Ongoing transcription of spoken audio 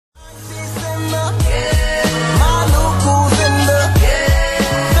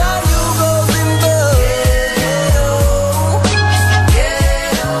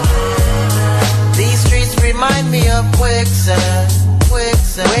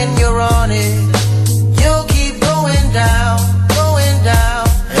when you're on it, you'll keep going down, going down.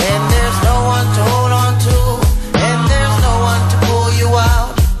 And there's no one to hold on to, and there's no one to pull you out.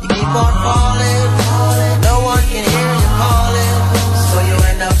 You keep on falling, falling. No one can hear you calling, so you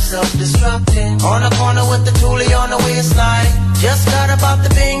end up self-destructing. On the corner with the toolie on the waistline, just got about the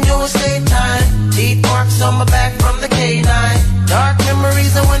bing doing state time. Teeth marks on my back from the K9. Dark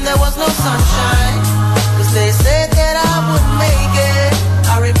memories of when there was no sunshine, cause they said that I wouldn't make it.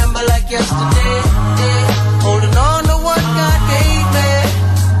 I remember like yesterday, holding on to what God gave me.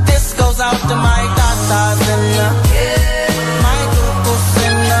 This goes out to my tatas and my grupos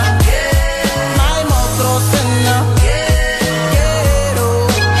and my motros and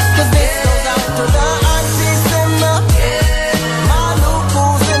cause this goes out to the aunties and my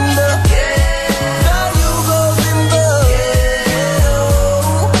locals and the Yugos in the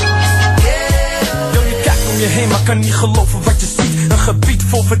Yo, je kijkt om je heen, maar kan niet geloven wat je ziet. Een gebied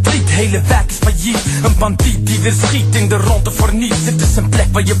vol verdriet, hele wijk is failliet. Een bandiet die weer schiet in de ronde voor niets. Dit is een plek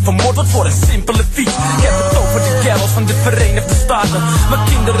waar je vermoord wordt voor een simpele fiets. Ik heb het over de ghettos van de Verenigde Staten, waar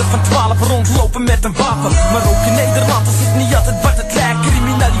kinderen van 12 rondlopen met een wapen. Maar ook in Nederland is het niet altijd wat het lijkt.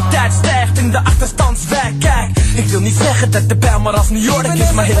 Criminaliteit stijgt in de achterstandswijk. Kijk, ik wil niet zeggen dat de bijl maar als New York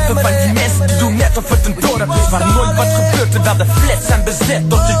is, maar heel veel van die mensen die doen net of het een dorp is waar nooit wat gebeurt terwijl de flats zijn bezet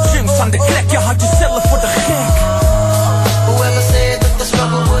door de junks aan de crack. Je houdt jezelf voor de gek. Whoever said that the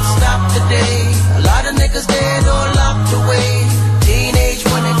struggle would stop today, a lot of niggas dead or locked away. Teenage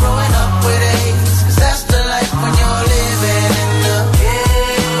when they're growing up with AIDS, cause that's the life when you're living in the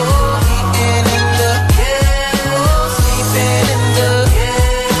ghetto, eating in the ghetto, sleeping in the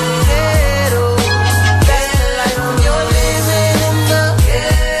ghetto. That's the life when you're living in the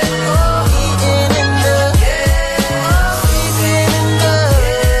ghetto, eating in the ghetto, sleeping in the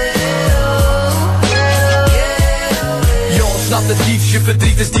Yo, snap het liefst, je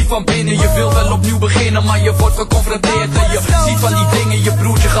verdriet is diep van binnen. Je wil wel opnieuw beginnen, maar je wordt geconfronteerd. En je ziet van die dingen, je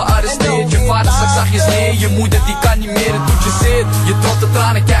broertje gearresteerd. Je vader straks zachtjes neer, je moeder die kan niet meer, het doet je zeer. Je trot de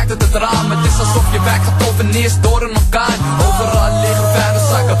tranen, kijkt uit het raam. Het is alsof je wijk gaat overneerst door een orkaan. Overal liggen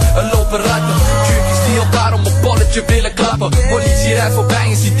vuilniszakken, er lopen ratten. Junkies die elkaar om een bolletje willen klappen. Politie rijdt voorbij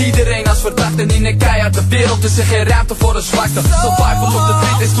en ziet iedereen als verdacht. En in een keiharde wereld is er geen ruimte voor een zwakte. Survival op de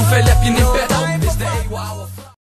tweet is hoeveel heb je in bed. Is de eeuw oude